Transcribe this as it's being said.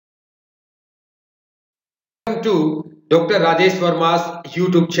welcome to Dr. Rajesh Verma's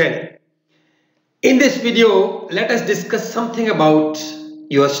YouTube channel. In this video, let us discuss something about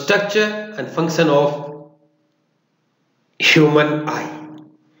your structure and function of human eye.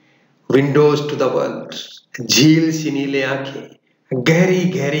 Windows to the world, झील सी नीले आंखें, गहरी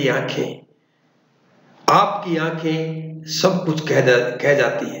गहरी आंखें, आपकी आंखें सब कुछ कह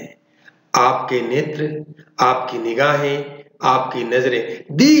जाती हैं. आपके नेत्र, आपकी निगाहें, आपकी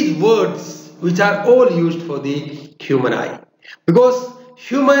नजरें. These words which are all used for the human eye, because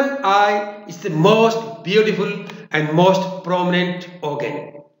human eye is the most beautiful and most prominent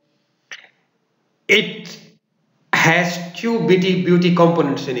organ. It has two beauty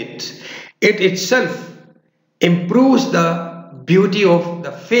components in it. It itself improves the beauty of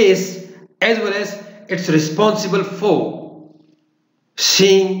the face, as well as it's responsible for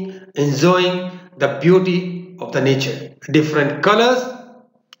seeing, enjoying the beauty of the nature. Different colors,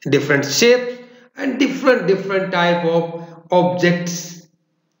 different shapes, and different type of objects.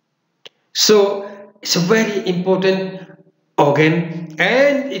 So it's a very important organ,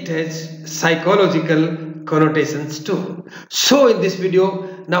 and it has psychological connotations too. So in this video,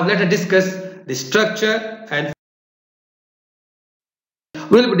 now let us discuss the structure, and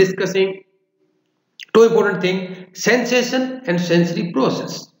we'll be discussing two important things: sensation and sensory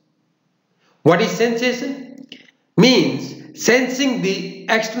process. What is sensation? Means sensing the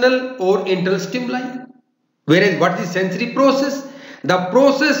external or internal stimuli. Whereas what is sensory process? The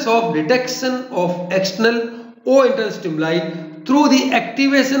process of detection of external or internal stimuli through the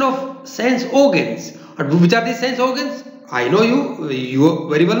activation of sense organs. And which are the sense organs? I know you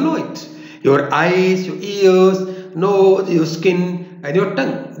very well know it. Your eyes, your ears, nose, your skin, and your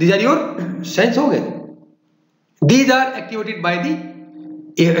tongue. These are your sense organs. These are activated by the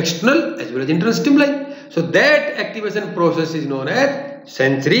external as well as internal stimuli. So that activation process is known as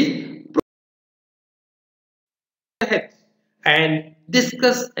sensory process. And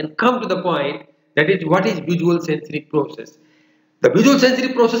discuss and come to the point, that is, what is visual sensory process. The visual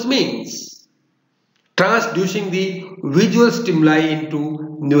sensory process means transducing the visual stimuli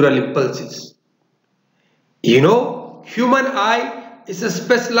into neural impulses. You know, human eye is a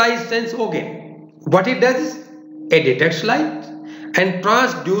specialized sense organ. What it does is, it detects light and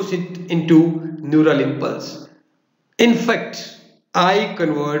transduce it into neural impulse. In fact, eye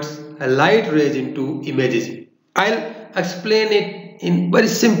converts light rays into images. I'll explain it in very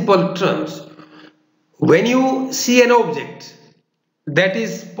simple terms. When you see an object, that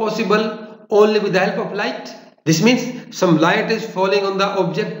is possible only with the help of light. This means some light is falling on the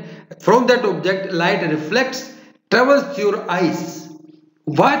object. From that object, light reflects, travels to your eyes.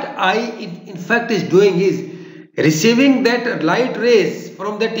 What eye in fact is doing is receiving that light rays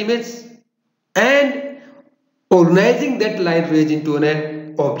from that image and organizing that light rays into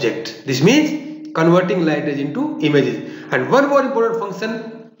an object. This means converting light rays into images. And one more important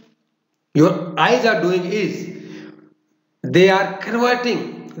function your eyes are doing is, they are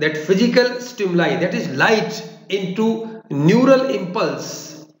converting that physical stimuli, that is light, into neural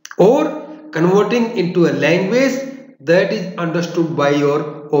impulse, or converting into a language that is understood by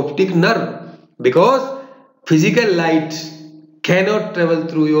your optic nerve, because physical light cannot travel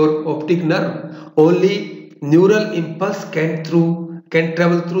through your optic nerve. Only neural impulse can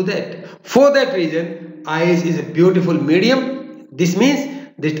travel through that. For that reason, eyes is a beautiful medium. This means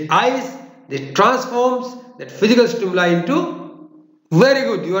that eyes, that transforms that physical stimuli into, very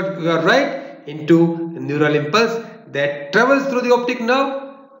good, you are right, into neural impulse that travels through the optic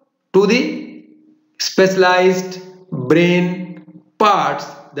nerve to the specialized brain parts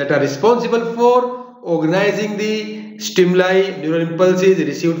that are responsible for organizing the stimuli, neural impulses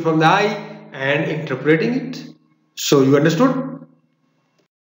received from the eye and interpreting it. So you understood?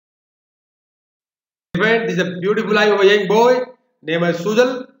 This is a beautiful eye of a young boy named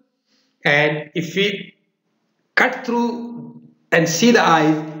Sujal, and if we cut through and see the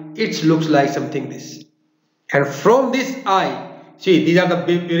eye, it looks like something this. And from this eye, see, these are the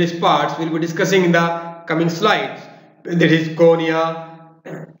various parts we'll be discussing in the coming slides. That is cornea,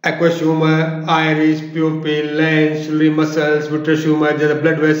 aqueous humor, iris, pupil, lens, ciliary muscles, vitreous humor, the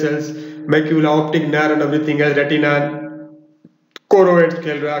blood vessels, macula, optic nerve, and everything else, retina, choroid,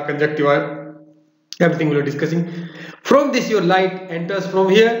 sclera, conjunctiva, everything we are discussing. From this, your light enters from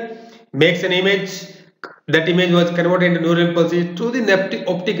here, makes an image. That image was converted into neural impulses to the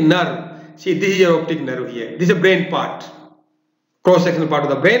optic nerve. See, this is your optic nerve here. This is a brain part, cross-sectional part of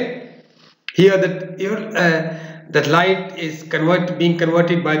the brain. Here, that light is being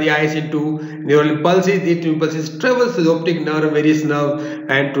converted by the eyes into neural impulses. These impulses travels to the optic nerve, various nerve,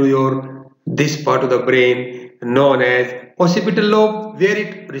 and to this part of the brain known as occipital lobe, where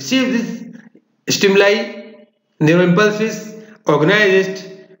it receives this stimuli neural impulse is organized,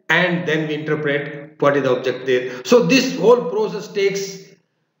 and then we interpret what is the object there. So this whole process takes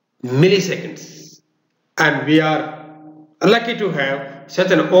milliseconds, and we are lucky to have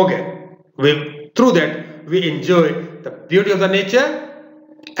such an organ. Through that we enjoy the beauty of the nature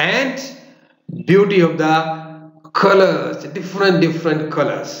and beauty of the colors, different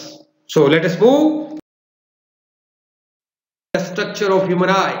colors. So let us move. The structure of human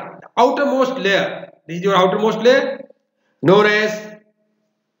eye. The outermost layer. This is your outermost layer, known as,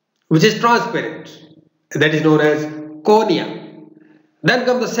 which is transparent. That is known as cornea. Then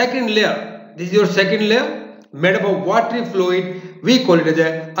comes the second layer. This is your second layer, made up of watery fluid. We call it as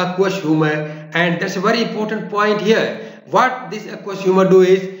a aqueous humor, and that's a very important point here. What this aqueous humor do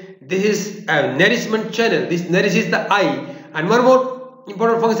is, this is a nourishment channel. This nourishes the eye, and one more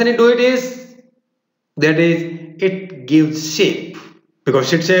important function it do it is, that is, it gives shape,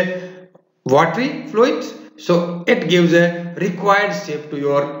 because it's a watery fluid, so it gives a required shape to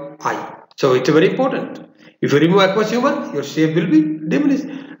your eye. So it's very important. If you remove aqueous humor, your shape will be diminished.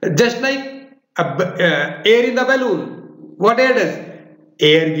 Just like air in the balloon. What air does?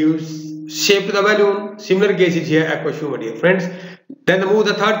 Air gives shape to the balloon. Similar case is here, aqueous humor, dear friends. Then move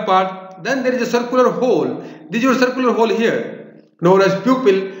the third part. Then there is a circular hole. This is your circular hole here, known as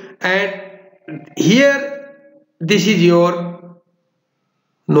pupil, and here this is your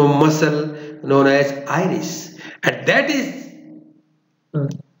muscle known as iris, and that is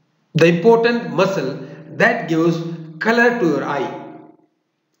the important muscle that gives color to your eye.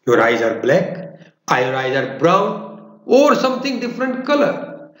 Your eyes are black, your eyes are brown, or something different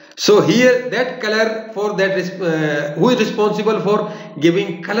color. So here that color for that who is responsible for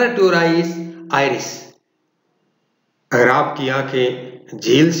giving color to your eye is iris. अगर आपकी आंखें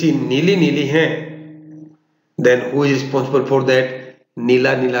झील सी नीली नीली हैं, then who is responsible for that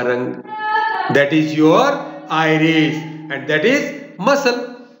नीला नीला रंग? That is your iris, and that is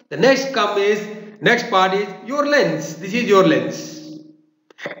muscle. The next part is your lens. This is your lens,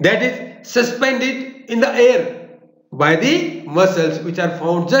 that is suspended in the air by the muscles which are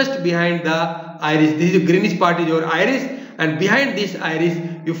found just behind the iris. This is greenish part is your iris, and behind this iris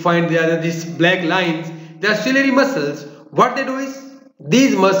you find there are these black lines. They are ciliary muscles. What they do is,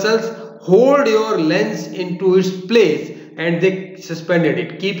 these muscles hold your lens into its place, and they suspended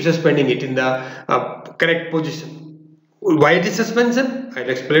it, keep suspending it in the correct position. Why it is suspension? I'll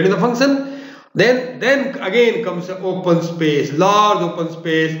explain the function. Then again comes the open space, large open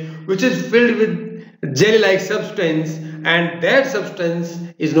space, which is filled with jelly-like substance, and that substance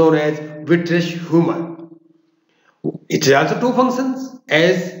is known as vitreous humor. It has also two functions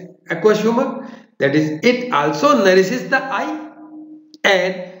as aqueous humor. That is, it also nourishes the eye,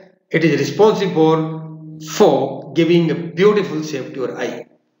 and it is responsible for giving a beautiful shape to your eye.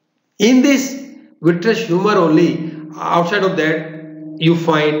 In this vitreous humor only, outside of that, you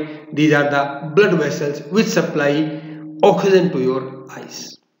find these are the blood vessels which supply oxygen to your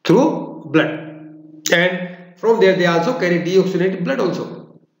eyes through blood, and from there they also carry deoxygenated blood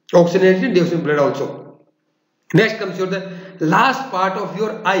also, oxygenated deoxygenated blood also. Next comes the last part of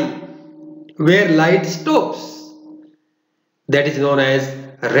your eye, where light stops. That is known as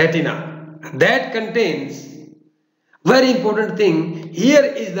retina. That contains very important thing. Here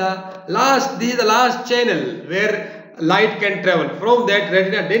is the last. This is the last channel where light can travel. From that,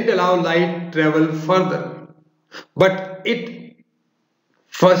 retina didn't allow light travel further, but it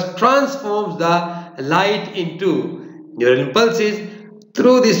first transforms the light into neural impulses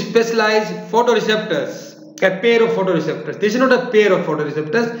through the specialized photoreceptors. A pair of photoreceptors. This is not a pair of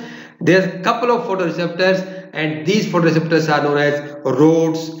photoreceptors. There's a couple of photoreceptors, and these photoreceptors are known as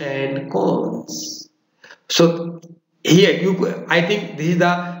rods and cones. So here I think this is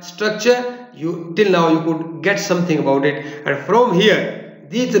the structure. Till now you could get something about it, and from here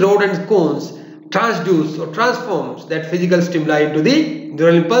these rods and cones transduce or transforms that physical stimuli into the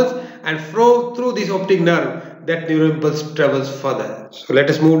neural impulse, and through this optic nerve that neural impulse travels further. So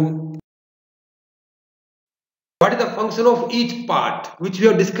let us move. What is the function of each part, which we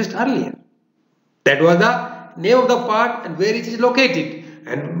have discussed earlier? That was the name of the part and where it is located,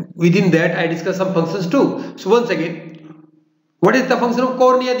 and within that I discussed some functions too. So once again, what is the function of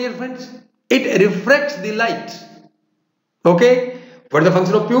cornea, dear friends? It refracts the light. Okay. What is the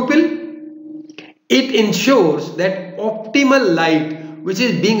function of pupil? It ensures that optimal light which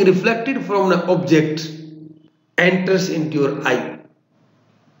is being reflected from an object enters into your eye.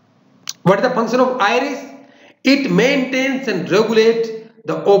 What is the function of iris? It maintains and regulates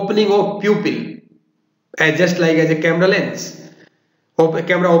the opening of pupil, just like as a camera lens, a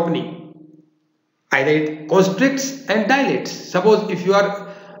camera opening. Either it constricts and dilates. Suppose if you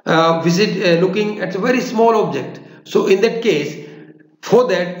are looking at a very small object. So in that case, for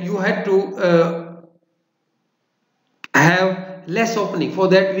that you had to have less opening. For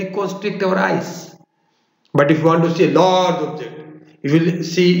that we constrict our eyes. But if you want to see a large object,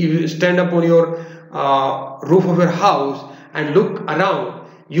 if you stand up on your roof of your house and look around,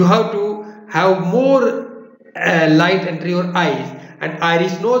 you have to have more light enter your eyes, and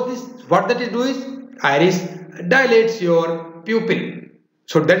iris knows this. What that is do is iris dilates your pupil.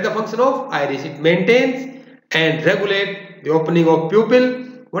 So that's the function of iris. It maintains and regulates the opening of pupil.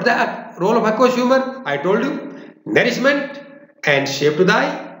 What is the role of aqueous humor? I told you, nourishment and shape to the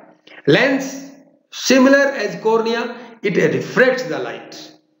eye. Lens, similar as cornea, it refracts the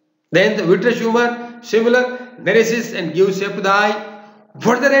light. Then the vitreous humor, similar, nourishes and gives shape to the eye.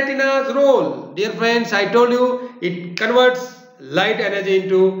 What is the retina's role? Dear friends, I told you, it converts light energy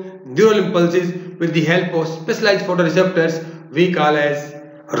into neural impulses with the help of specialized photoreceptors we call as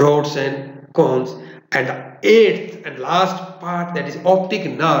rods and cones. And the eighth and last part, that is optic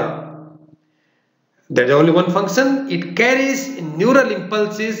nerve. There is only one function. It carries neural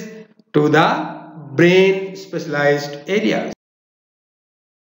impulses to the brain specialized areas.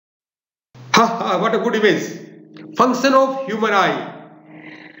 What a good image. Function of human eye.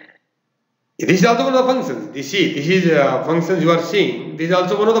 This is also one of the functions. This is functions you are seeing. This is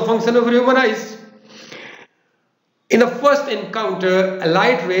also one of the functions of human eyes. In the first encounter, a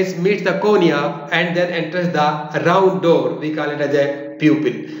light rays meets the cornea and then enters the round door. We call it as a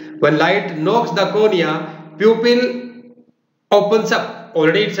pupil. When light knocks the cornea, pupil opens up.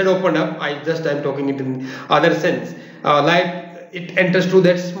 Already it said opened up. I am talking it in other sense. Light, it enters through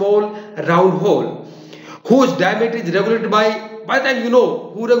that small round hole, whose diameter is regulated by the time you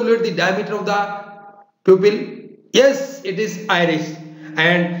know who regulates the diameter of the pupil. Yes, it is iris,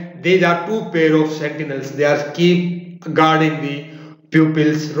 and these are two pair of sentinels. They are keep guarding the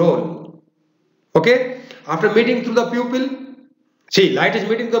pupil's role. Okay, after meeting through the pupil, see, light is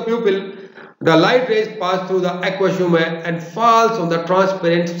meeting the pupil. The light rays pass through the aqueous humor and falls on the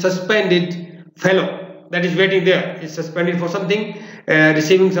transparent suspended fellow that is waiting there. It's suspended for something,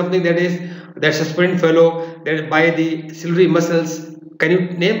 receiving something, that is that suspended fellow that by the ciliary muscles. Can you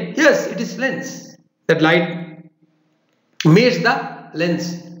name? Yes, it is lens. That light meets the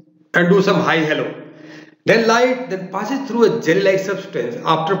lens and do some high halo. Then light then passes through a gel-like substance.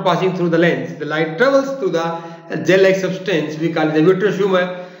 After passing through the lens, the light travels through the gel-like substance, we call it the vitreous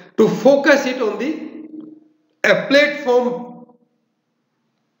humor, to focus it on a platform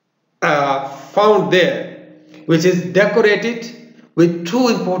found there, which is decorated with two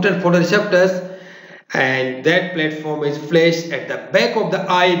important photoreceptors, and that platform is placed at the back of the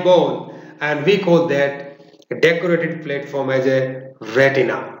eyeball, and we call that decorated platform as a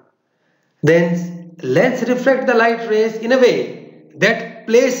retina. Then lens reflect the light rays in a way that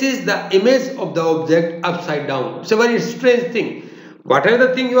places the image of the object upside down. It's a very strange thing. Whatever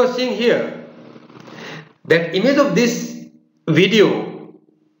the thing you are seeing here, that image of this video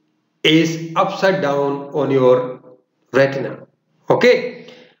is upside down on your retina. Okay,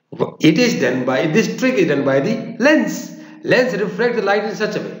 it is done by, this trick is done by the lens. Lens reflects the light in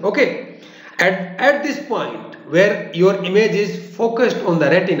such a way. Okay, at this point where your image is focused on the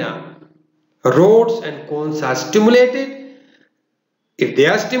retina, rods and cones are stimulated. If they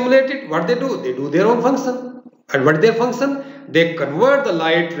are stimulated, what they do? They do their own function. And what is their function? They convert the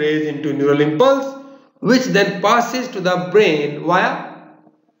light rays into neural impulse, which then passes to the brain via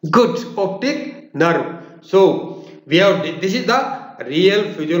good optic nerve. So we have, this is the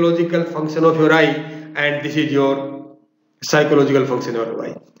real physiological function of your eye, and this is your psychological function of your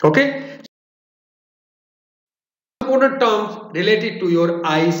eye. Okay. Important terms related to your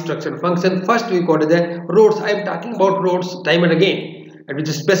eye structure function. First we call it the rods. I am talking about rods time and again, and which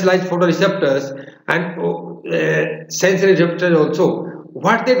is specialized photoreceptors and sensory receptors also.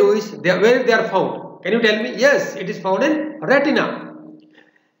 What they do is, where they are found. Can you tell me? Yes, it is found in retina.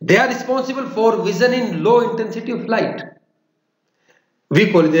 They are responsible for vision in low intensity of light.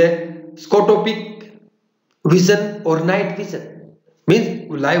 We call it the scotopic vision or night vision. Means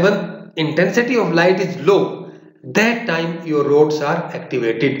when intensity of light is low, that time your rods are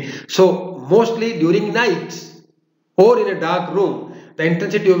activated. So mostly during nights or in a dark room, the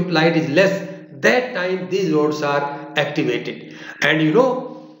intensity of light is less. That time these rods are activated. And you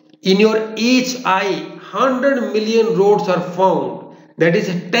know, in your each eye, 100 million rods are found. That is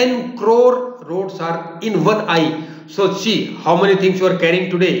 10 crore rods are in one eye. So see how many things you are carrying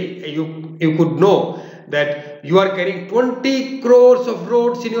today. You could know that you are carrying 20 crores of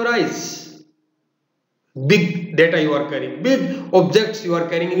rods in your eyes. Big data you are carrying, big objects you are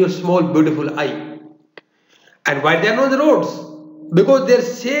carrying in your small beautiful eye. And why they are not the roads? because their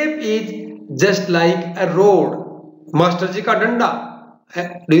shape is just like a road. Master ji ka danda.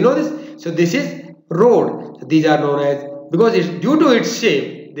 Do you know this? So this is road. So these are known as, because it's due to its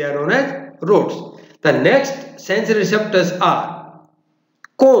shape, they are known as roads. The next sensory receptors are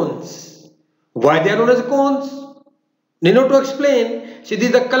cones. Why they are known as cones? Need not to explain. See, this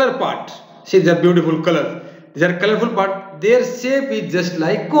is the color part. See, these are beautiful colors. These are colorful part. Their shape is just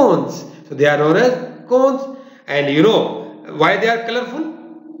like cones. So they are known as cones. And you know why they are colorful?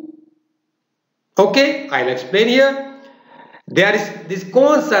 Okay, I'll explain here. These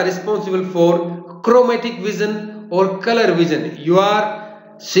cones are responsible for chromatic vision or color vision. You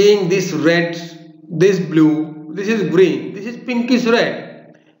are seeing this red, this blue, this is green, this is pinkish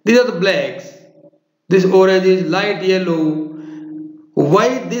red. These are the blacks. This orange is light yellow.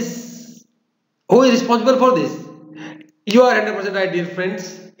 Why this? Who is responsible for this? You are 100% right, dear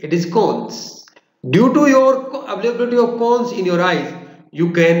friends. It is cones. Due to your availability of cones in your eyes,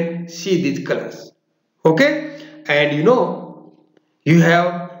 you can see these colors. Okay? And you know, you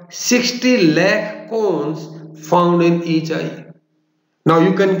have 60 lakh cones found in each eye. Now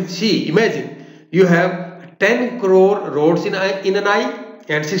you can see, imagine, you have 10 crore rods in an eye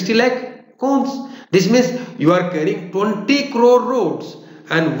and 60 lakh cones. This means you are carrying 20 crore rods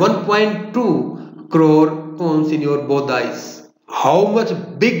and 1.2 crore cones in your both eyes. How much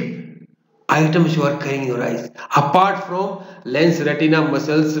big items you are carrying in your eyes, apart from lens, retina,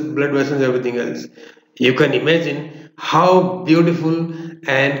 muscles, blood vessels, everything else. You can imagine how beautiful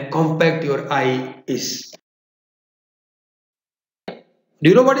and compact your eye is. Do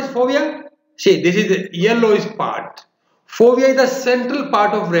you know what is fovea? See, this is the yellowish part. Fovea is the central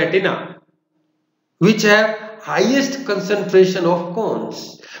part of retina, which have highest concentration of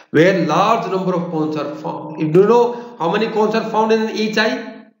cones, where large number of cones are found. Do you know how many cones are found in each eye?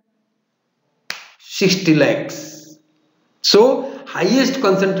 60 lakhs. So highest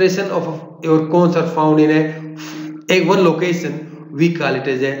concentration of your cones are found in a one location. We call it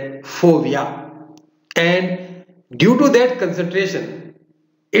as a fovea, and due to that concentration,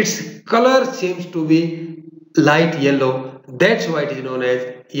 its color seems to be light yellow. That's why it is known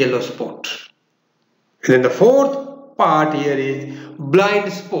as yellow spot. And then the fourth part here is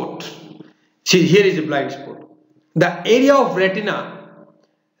blind spot. See, here is a blind spot. The area of retina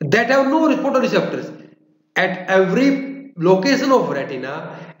that have no photoreceptors. At every location of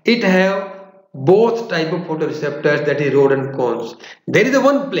retina, it have both type of photoreceptors, that is rod and cones. There is a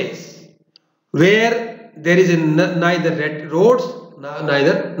one place where there is neither rods,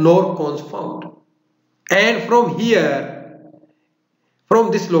 neither nor cones found. And from here,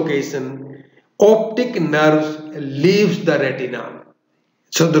 from this location, optic nerves leaves the retina.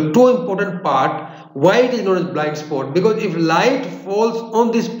 So the two important part, why it is known as blind spot, because if light falls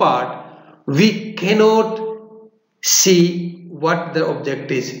on this part, we cannot see what the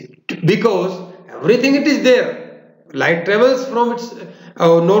object is, because everything it is there. Light travels from its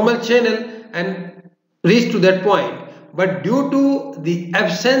normal channel and reach to that point, but due to the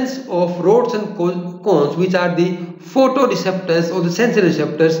absence of rods and cones, which are the photoreceptors or the sensory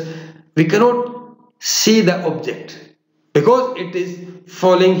receptors, we cannot see the object because it is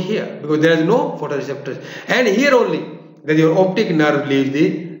falling here, because there is no photoreceptors, and here only that your optic nerve leaves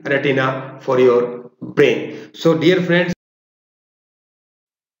the retina for your brain. So dear friends,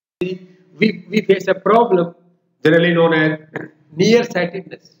 we face a problem generally known as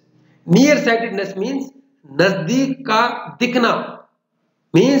nearsightedness. Nearsightedness means nazdeek ka dikhna,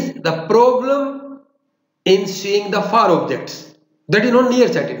 means the problem in seeing the far objects. That is not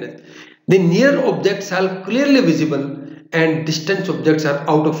nearsightedness. The near objects are clearly visible and distant objects are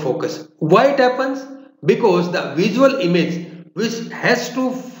out of focus. Why it happens? Because the visual image which has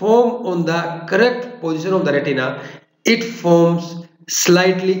to form on the correct position of the retina, it forms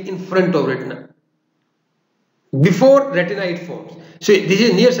slightly in front of retina. Before retina it forms. So this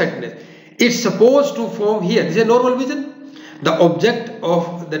is nearsightedness. It's supposed to form here. This is a normal vision. The object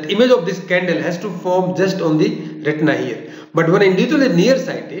of that image of this candle has to form just on the retina here. But when an individual is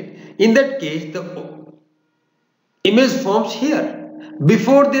nearsighted, in that case the image forms here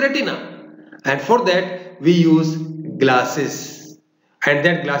before the retina, and for that we use glasses, and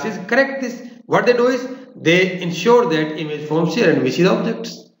that glasses correct this. What they do is they ensure that image forms here and we see the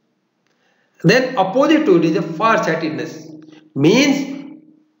objects. Then opposite to it is a farsightedness, means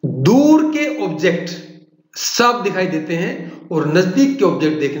दूर के object सब दिखाई देते हैं और नजदीक के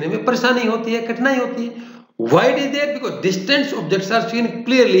object देखने में परेशानी होती है, कठिनाई होती है. Why it is there? Because distant objects are seen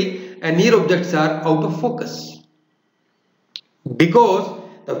clearly and near objects are out of focus. Because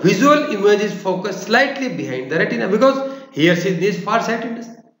the visual image is focused slightly behind the retina, because here see this farsightedness.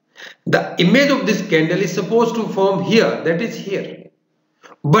 The image of this candle is supposed to form here, that is here.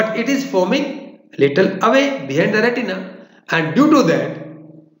 but it is forming little away behind the retina, and due to that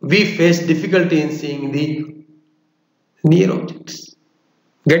we face difficulty in seeing the near objects.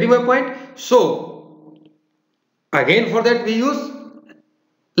 Getting my point? So again, for that we use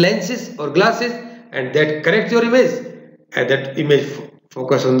lenses or glasses, and that corrects your image, and that image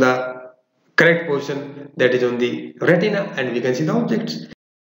focus on the correct position, that is on the retina, and we can see the objects.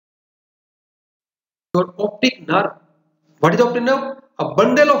 Your optic nerve. What is optic nerve? A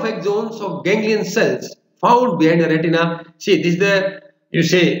bundle of axons of ganglion cells found behind the retina. See, this is the, you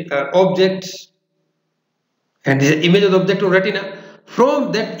say, objects, and this is image of the object of retina.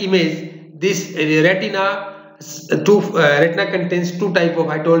 From that image, this retina retina contains two type of,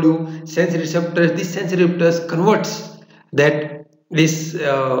 I told you, sensory receptors. These sensory receptors converts that this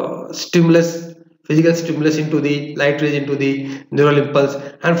stimulus, physical stimulus, into the light rays, into the neural impulse,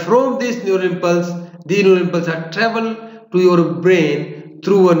 and from this neural impulse, these neural impulse are travel to your brain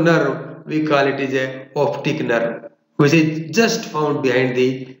through a nerve. We call it as a optic nerve, which is just found behind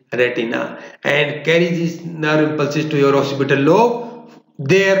the retina, and carries these nerve impulses to your occipital lobe.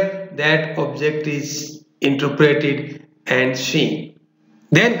 There that object is interpreted and seen.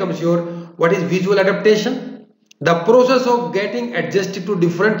 Then comes your, what is visual adaptation? The process of getting adjusted to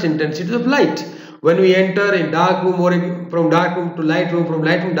different intensities of light. When we enter in dark room, or from dark room to light room, from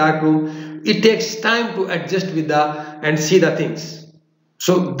light room to dark room, it takes time to adjust with the and see the things.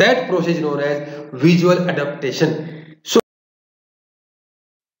 So that process is known as visual adaptation. So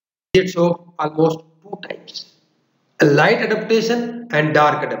it's of almost two types: light adaptation and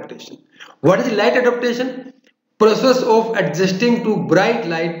dark adaptation. What is light adaptation? Process of adjusting to bright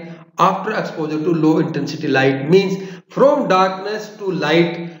light after exposure to low intensity light. Means from darkness to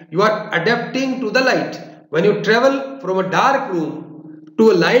light, you are adapting to the light. When you travel from a dark room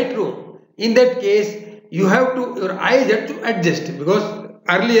to a light room, in that case you have to, your eyes have to adjust, because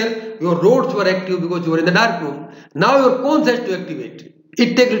earlier your rods were active because you were in the dark room. Now your cones has to activate.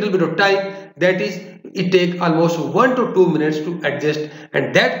 It takes a little bit of time, that is, it takes almost 1 to 2 minutes to adjust,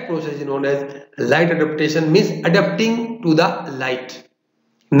 and that process is known as light adaptation, means adapting to the light.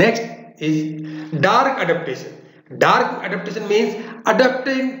 Next is dark adaptation. Dark adaptation means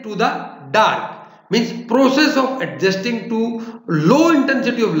adapting to the dark, means process of adjusting to low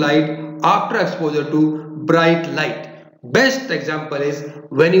intensity of light after exposure to bright light. Best example is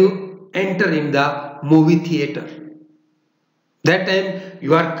when you enter in the movie theater. That time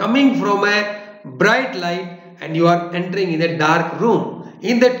you are coming from a bright light and you are entering in a dark room.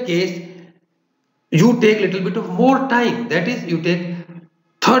 In that case, you take little bit of more time. That is, you take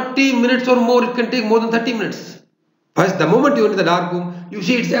 30 minutes or more. It can take more than 30 minutes. First, the moment you are in the dark room, you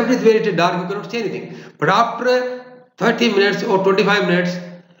see it's everywhere, it is dark, you cannot see anything. But after 30 minutes or 25 minutes,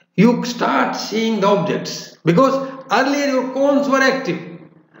 you start seeing the objects, because earlier your cones were active.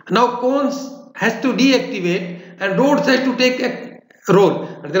 Now cones has to deactivate and rods has to take a role.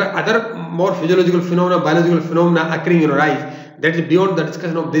 And there are other more physiological phenomena, biological phenomena occurring in your eyes. That is beyond the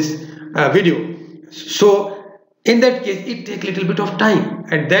discussion of this video. So in that case, it takes a little bit of time,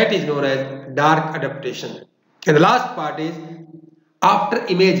 and that is known as dark adaptation. And the last part is after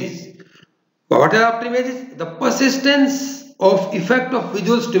images. What are after images? The persistence of effect of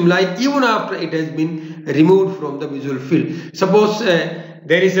visual stimuli even after it has been removed from the visual field. Suppose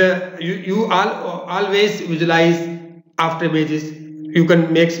there is a, you always visualize after images. You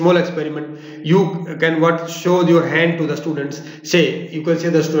can make small experiment. You can show your hand to the students. Say, you can say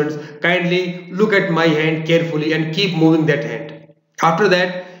to the students, kindly look at my hand carefully and keep moving that hand. After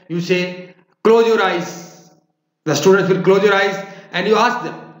that, you say, close your eyes. The students will close your eyes and you ask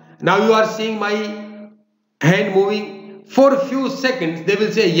them, now you are seeing my hand moving. For a few seconds, they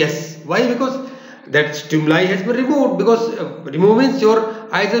will say yes. Why? Because that stimuli has been removed, because remove means your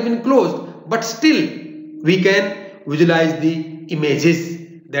eyes have been closed, but still we can visualize the images.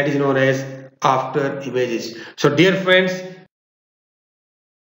 That is known as after images. So dear friends,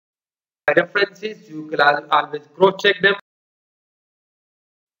 references, you can always cross check them.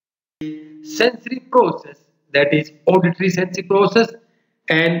 Sensory process, that is auditory sensory process.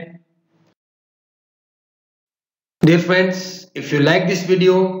 And dear friends, if you like this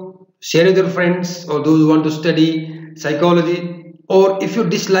video, share with your friends or those who want to study psychology, or if you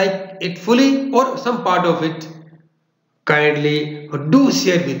dislike it fully or some part of it, kindly do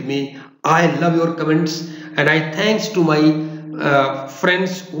share with me. I love your comments, and I thanks to my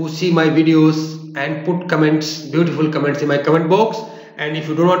friends who see my videos and put comments, beautiful comments in my comment box. And if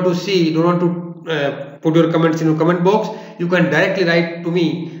you don't want to see, don't want to put your comments in your comment box, you can directly write to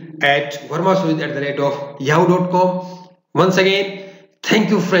me at varmasudhit@yahoo.com. Once again, thank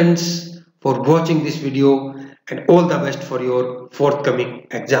you friends for watching this video, and all the best for your forthcoming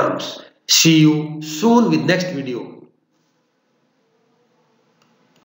exams. See you soon with next video.